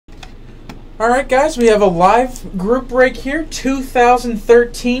Alright guys, we have a live group break here.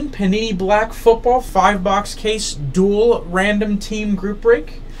 2013 Panini Black Football 5-box case dual random team group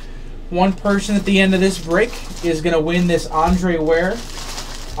break. One person at the end of this break is going to win this Ware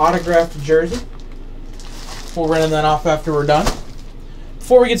autographed jersey. We'll random that off after we're done.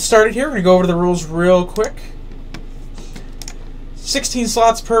 Before we get started here, we're going to go over the rules real quick. 16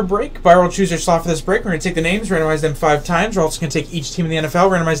 slots per break. Buyer will choose their slot for this break. We're going to take the names, randomize them 5 times. We're also going to take each team in the NFL,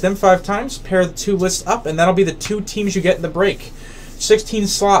 randomize them 5 times, pair the 2 lists up, and that'll be the 2 teams you get in the break. 16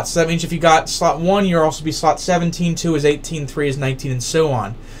 slots. So that means if you got slot 1, you'll also be slot 17, 2 is 18, 3 is 19, and so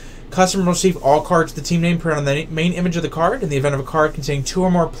on. Customer will receive all cards with the team name printed on the main image of the card. In the event of a card containing 2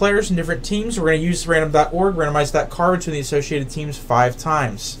 or more players in different teams, we're going to use random.org, randomize that card between the associated teams 5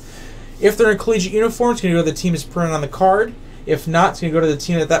 times. If they're in collegiate uniform, it's going to go to the team that's printed on the card. If not, it's going to go to the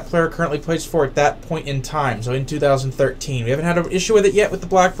team that that player currently plays for at that point in time, so in 2013. We haven't had an issue with it yet with the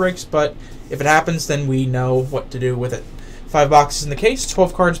black breaks, but if it happens, then we know what to do with it. 5 boxes in the case,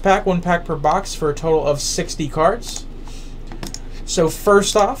 12 cards pack, 1 pack per box for a total of 60 cards. So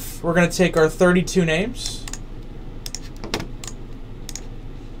first off, we're going to take our 32 names,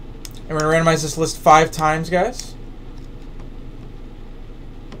 and we're going to randomize this list 5 times, guys.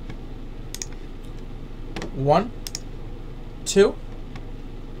 1, 2,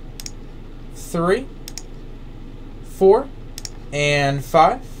 3, 4, and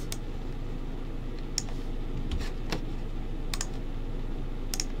 5.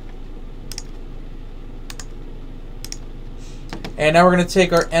 And now we're going to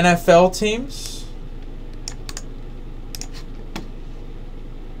take our NFL teams.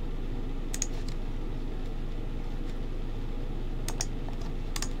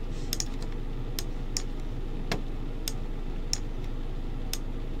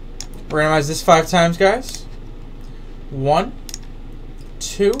 Randomize this 5 times, guys. 1,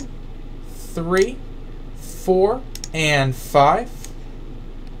 2, 3, 4, and 5.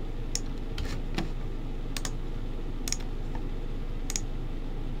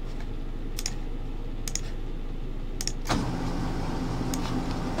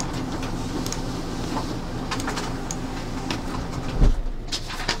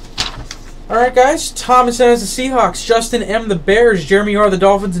 Alright guys, Thomas M as the Seahawks, Justin M the Bears, Jeremy R the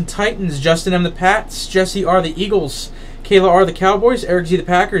Dolphins and Titans, Justin M the Pats, Jesse R the Eagles, Kayla R the Cowboys, Eric G the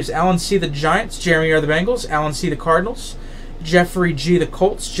Packers, Alan C the Giants, Jeremy R the Bengals, Alan C the Cardinals, Jeffrey G the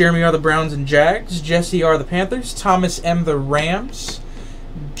Colts, Jeremy R the Browns and Jags, Jesse R the Panthers, Thomas M the Rams,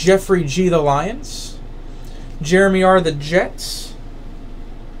 Jeffrey G the Lions, Jeremy R the Jets,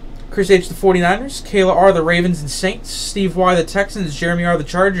 Chris H the 49ers, Kayla R the Ravens and Saints, Steve Y the Texans, Jeremy R the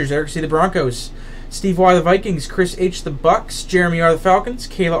Chargers, Eric C the Broncos, Steve Y the Vikings, Chris H the Bucks, Jeremy R the Falcons,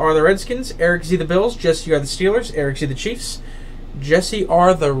 Kayla R the Redskins, Eric Z the Bills, Jesse R the Steelers, Eric Z the Chiefs, Jesse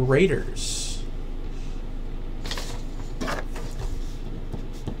R the Raiders.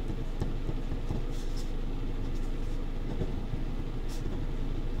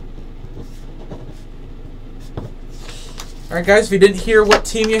 Alright guys, if you didn't hear what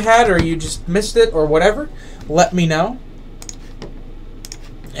team you had or you just missed it or whatever, let me know.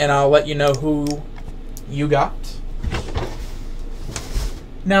 And I'll let you know who you got.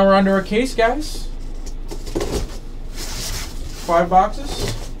 Now we're onto our case, guys. 5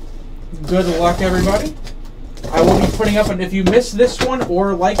 boxes. Good luck, everybody. I will be putting up, if you missed this one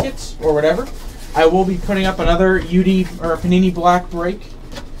or like it or whatever, I will be putting up another UD or Panini Black break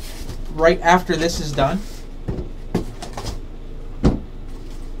right after this is done.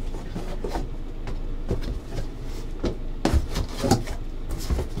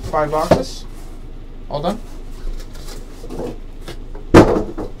 Five boxes. All done.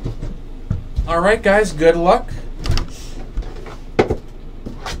 Alright guys, good luck.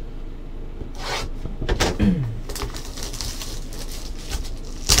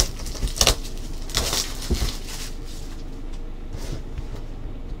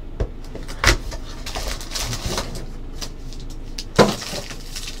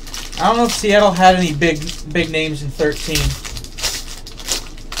 I don't know if Seattle had any big names in 13.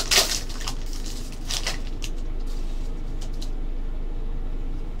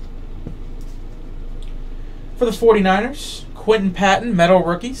 For the 49ers, Quentin Patton, Metal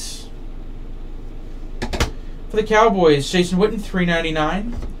Rookies. For the Cowboys, Jason Witten,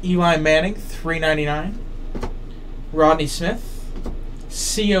 $3.99. Eli Manning, $3.99. Rodney Smith.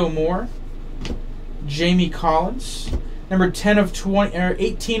 C.O. Moore. Jamie Collins. Number 10 of 20,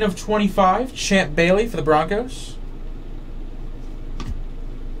 18 of 25, Champ Bailey for the Broncos.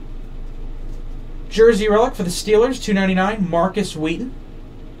 Jersey relic for the Steelers, $2.99, Marcus Wheaton.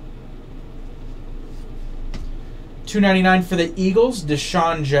 $2.99 for the Eagles,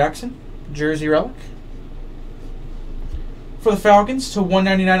 Deshaun Jackson. jersey relic. For the Falcons, to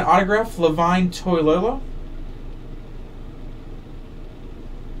 199 autograph, Levine Toilolo.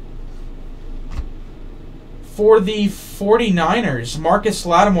 For the 49ers, Marcus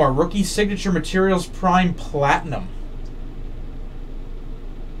Lattimore, rookie signature materials prime platinum.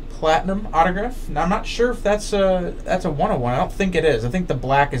 Platinum autograph. Now, I'm not sure if that's a 101. I don't think it is. I think the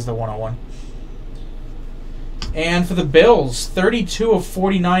black is the 101. And for the Bills, 32 of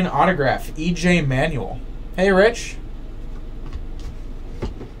 49 autograph, E.J. Manuel. Hey, Rich.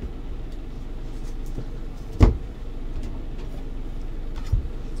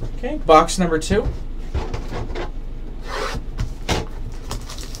 Okay, box number 2.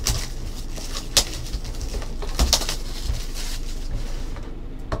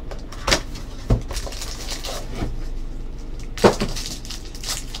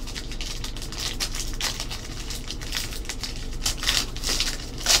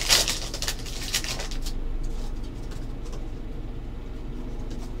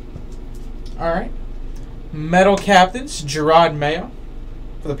 All right. Metal Captains, Gerard Mayo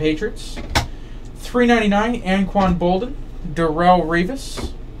for the Patriots. $3.99, Anquan Bolden, Darrelle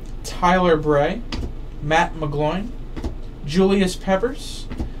Revis, Tyler Bray, Matt McGloin, Julius Peppers.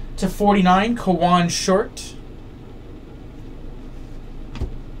 To 49, Kawan Short.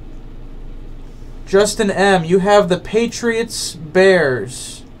 Justin M., you have the Patriots,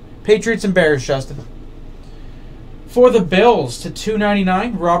 Bears. Patriots and Bears, Justin. For the Bills, to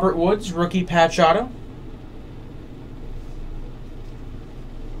 299, Robert Woods, rookie patch auto.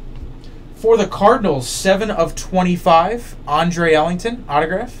 For the Cardinals, 7 of 25, Andre Ellington,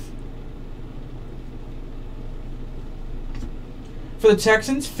 autograph. For the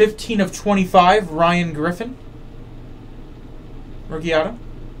Texans, 15 of 25, Ryan Griffin, rookie auto.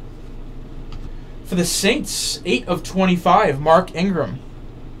 For the Saints, 8 of 25, Mark Ingram,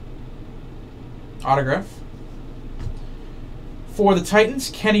 autograph. For the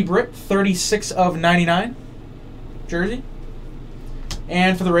Titans, Kenny Britt, 36 of 99, jersey.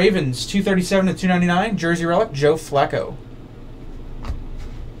 And for the Ravens, 237 to 299, jersey relic, Joe Flacco.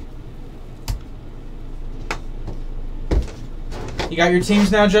 You got your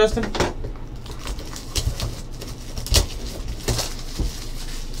teams now, Justin?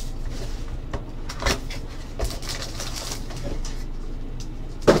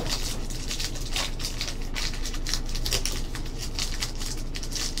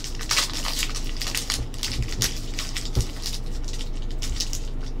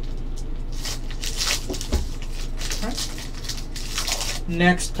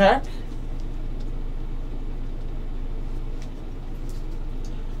 Next pack.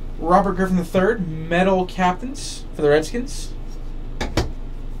 Robert Griffin III, Metal Captains for the Redskins.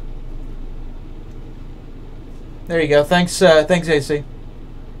 There you go. Thanks, AC.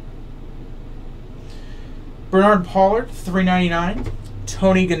 Bernard Pollard, $3.99.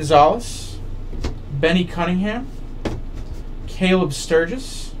 Tony Gonzalez, Benny Cunningham, Caleb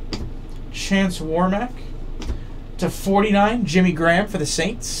Sturgis, Chance Warmack. To 49, Jimmy Graham for the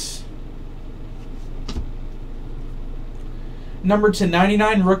Saints. Number to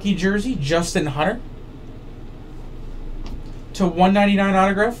 99, rookie jersey, Justin Hunter. To 199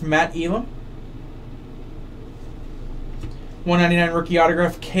 autograph, Matt Elam. 199 rookie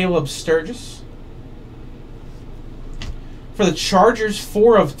autograph, Caleb Sturgis. For the Chargers,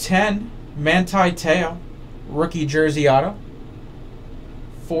 4 of 10, Manti Te'o, rookie jersey auto.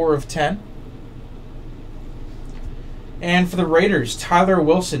 4 of 10. And for the Raiders, Tyler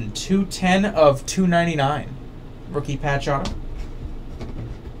Wilson, 210 of 299, rookie patch auto.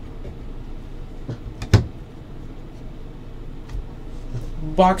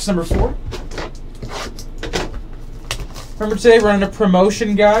 Box number 4. Remember today, we're running a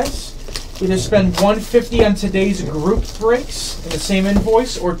promotion, guys. Either spend $150 on today's group breaks in the same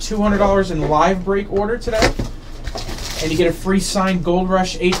invoice, or $200 in live break order today. And you get a free signed Gold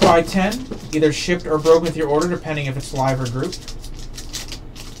Rush 8x10, either shipped or broken with your order, depending if it's live or group.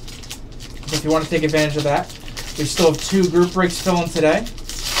 If you want to take advantage of that, we still have 2 group breaks filling today,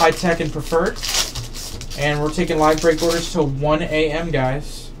 High Tech and Preferred. And we're taking live break orders till 1 a.m.,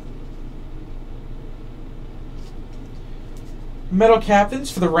 guys. Metal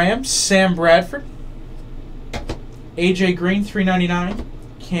Captains for the Rams, Sam Bradford. AJ Green, $3.99.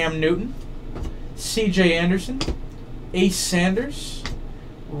 Cam Newton. CJ Anderson. Ace Sanders,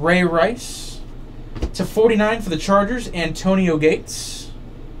 Ray Rice. To 49 for the Chargers, Antonio Gates.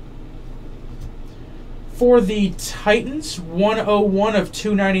 For the Titans, 101 of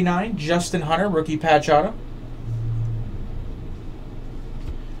 299, Justin Hunter, rookie patch auto.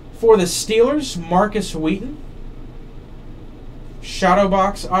 For the Steelers, Marcus Wheaton, shadow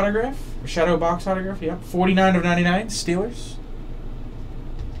box autograph. Shadow box autograph, yeah. 49 of 99, Steelers.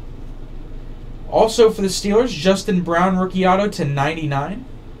 Also for the Steelers, Justin Brown rookie auto to 99.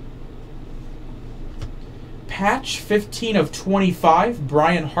 Patch, 15 of 25,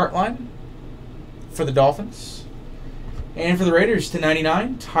 Brian Hartline for the Dolphins. And for the Raiders to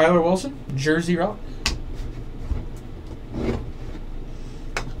 99, Tyler Wilson, jersey relic.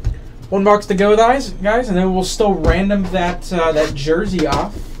 One box to go, guys, and then we'll still random that that jersey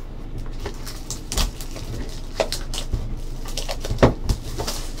off.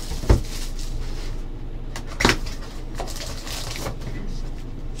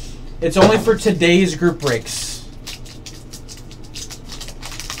 It's only for today's group breaks.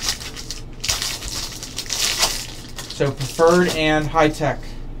 So preferred and high tech.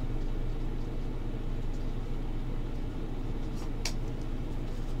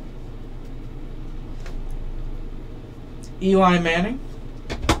 Eli Manning,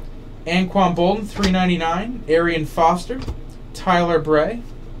 Anquan Bolden, $3.99. Arian Foster, Tyler Bray,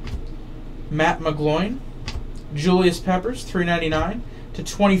 Matt McGloin, Julius Peppers, $3.99 to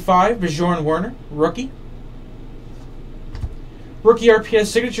 25. Bjorn Werner, rookie. Rookie RPS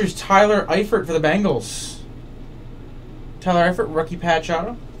signatures, Tyler Eifert for the Bengals. Tyler Eifert, rookie patch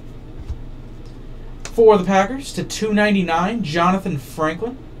auto. For the Packers to 299, Jonathan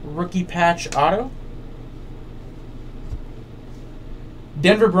Franklin, rookie patch auto.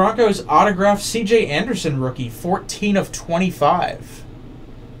 Denver Broncos autograph, CJ Anderson rookie, 14 of 25.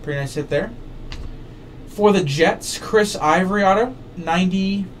 Pretty nice hit there. For the Jets, Chris Ivory auto,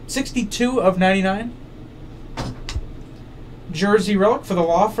 62 of 99. Jersey relic for the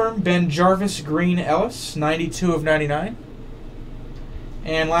law firm, Ben Jarvis Green Ellis, 92 of 99.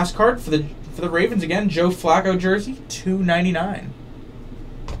 And last card for the Ravens again, Joe Flacco jersey, $2.99.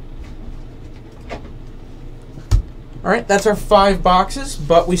 All right, that's our 5 boxes,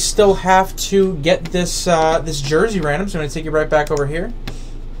 but we still have to get this this jersey random. So I'm going to take you right back over here.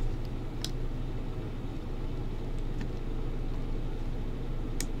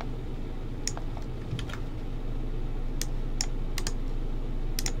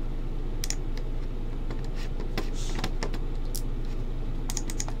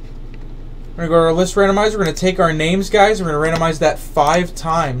 We're going to go to our list randomizer. We're going to take our names, guys. We're going to randomize that 5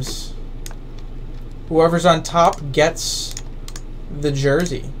 times. Whoever's on top gets the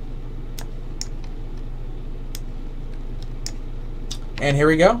jersey. And here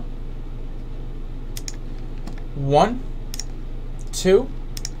we go. 1, 2,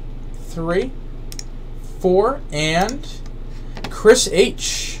 3, 4, and Chris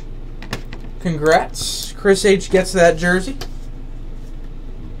H. Congrats. Chris H gets that jersey.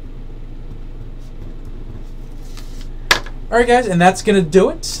 Alright guys, and that's going to do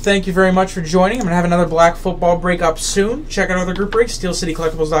it. Thank you very much for joining. I'm going to have another Black Football break up soon. Check out other group breaks,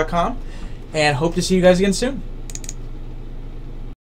 SteelCityCollectibles.com, and hope to see you guys again soon.